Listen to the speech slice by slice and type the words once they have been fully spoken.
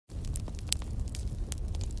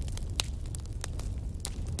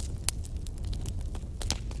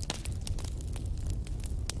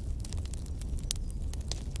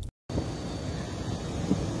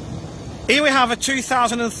Here we have a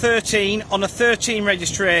 2013 on a 13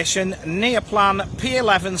 registration Neoplan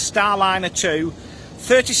P11 Starliner 2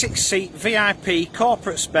 36 seat VIP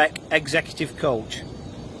corporate spec executive coach.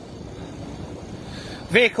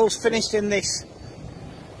 Vehicle's finished in this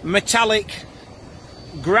metallic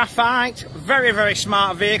graphite, very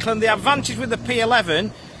smart vehicle, and the advantage with the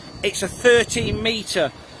P11, it's a 13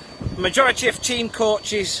 metre. Majority of team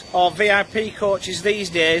coaches or VIP coaches these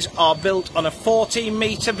days are built on a 14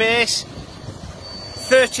 metre base.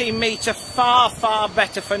 13 metre, far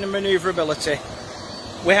better for the manoeuvrability.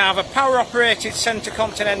 We have a power operated centre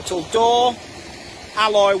continental door,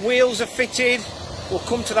 alloy wheels are fitted, we'll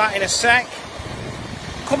come to that in a sec.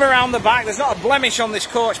 Come around the back, there's not a blemish on this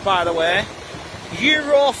coach by the way.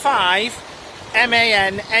 Euro 5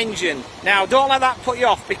 MAN engine. Now don't let that put you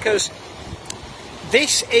off, because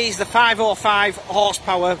this is the 505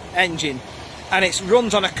 horsepower engine and it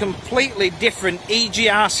runs on a completely different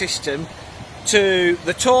EGR system to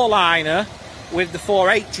the tow liner with the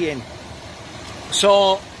 480 in.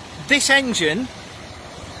 So this engine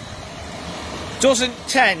doesn't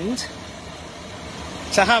tend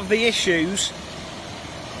to have the issues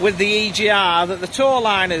with the EGR that the tow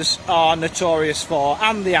liners are notorious for,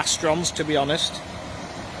 and the Astrons, to be honest.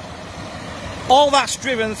 All that's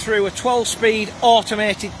driven through a 12-speed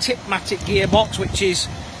automated Tipmatic gearbox, which is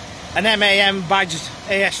an MAN badged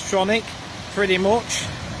AS-tronic, pretty much.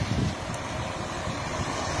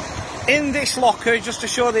 In this locker, just to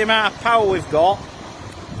show the amount of power we've got,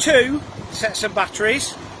 2 sets of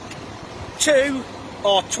batteries, 2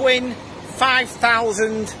 or twin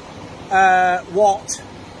 5,000 watt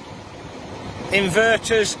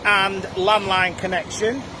inverters and landline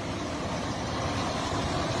connection.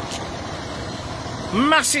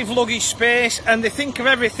 Massive luggage space, and they think of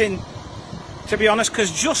everything, to be honest,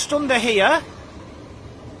 because just under here,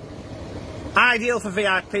 ideal for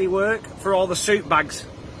VIP work, for all the suit bags.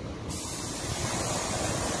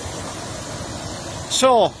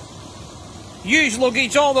 So, huge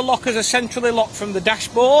luggage, all the lockers are centrally locked from the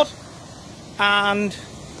dashboard, and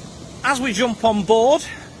as we jump on board,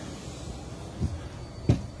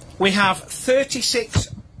 we have 36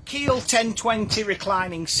 Keel 1020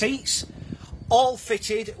 reclining seats, all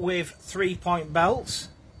fitted with 3-point belts,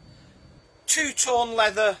 2-tone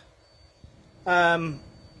leather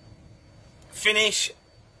finish,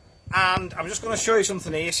 and I'm just going to show you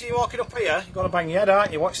something here. See you walking up here, you've got to bang your head,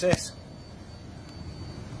 aren't you? Watch this.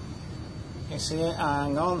 You see it?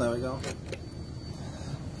 Hang on, there we go.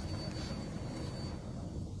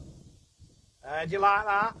 Do you like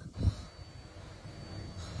that?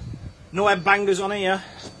 No head bangers on here.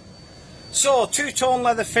 So, 2-tone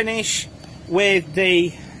leather finish with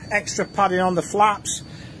the extra padding on the flaps.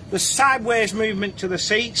 The sideways movement to the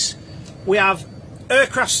seats. We have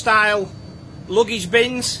aircraft style luggage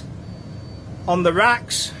bins on the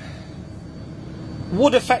racks.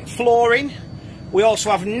 Wood effect flooring. We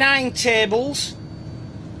also have 9 tables,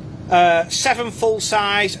 7 full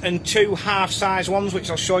size and 2 half size ones, which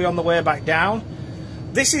I'll show you on the way back down.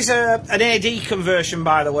 This is an AD conversion,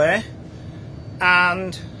 by the way,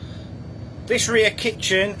 and this rear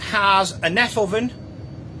kitchen has a Neff oven,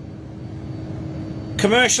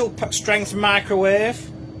 commercial strength microwave,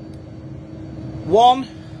 1,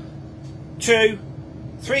 2,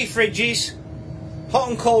 3 fridges, hot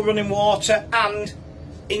and cold running water, and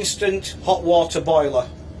instant hot water boiler.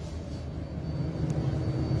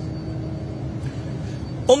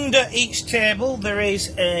 Under each table there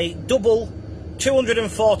is a double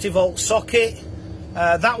 240 volt socket.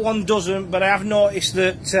 That one doesn't, but I have noticed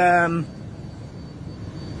that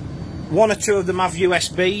 1 or 2 of them have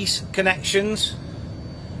USBs connections.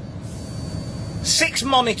 6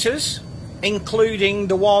 monitors, including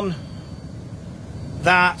the one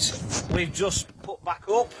that we've just put back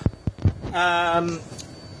up.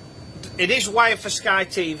 It is wired for Sky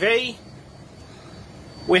TV.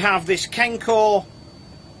 We have this Kenko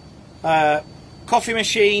coffee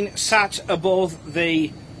machine sat above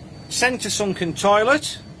the centre sunken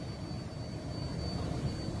toilet.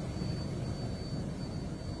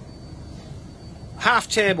 Half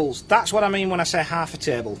tables, that's what I mean when I say half a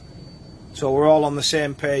table. So we're all on the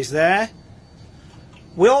same page there.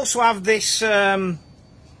 We also have this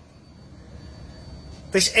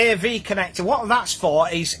this AV connector. What that's for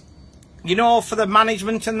is, you know, for the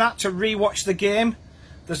management and that, to re-watch the game.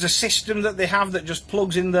 There's a system that they have that just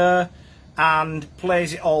plugs in there and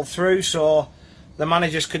plays it all through, so the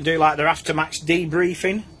managers can do like their after-match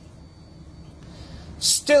debriefing.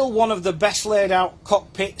 Still one of the best laid out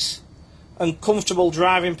cockpits and comfortable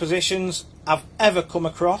driving positions I've ever come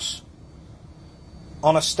across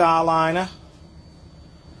on a Starliner.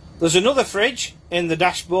 There's another fridge in the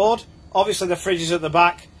dashboard Obviously the fridge is at the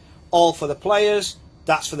back, all for the players.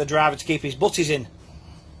 That's for the driver to keep his butties in.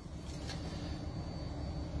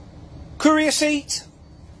 Courier seat,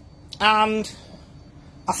 and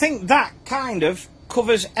I think that kind of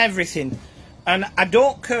covers everything. And I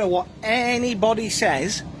don't care what anybody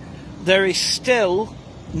says, there is still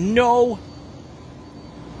no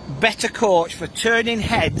better coach for turning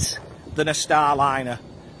heads than a Starliner.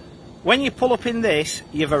 When you pull up in this,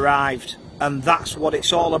 you've arrived, and that's what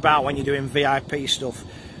it's all about when you're doing VIP stuff.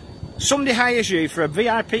 Somebody hires you for a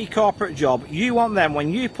VIP corporate job, you want them when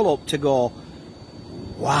you pull up to go,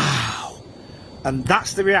 wow, and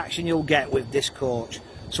that's the reaction you'll get with this coach.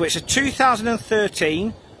 So it's a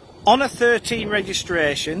 2013 on a 13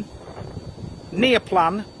 registration,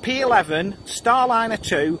 Neoplan P11 Starliner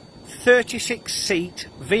 2 36 seat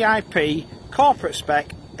VIP corporate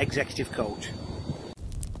spec executive coach.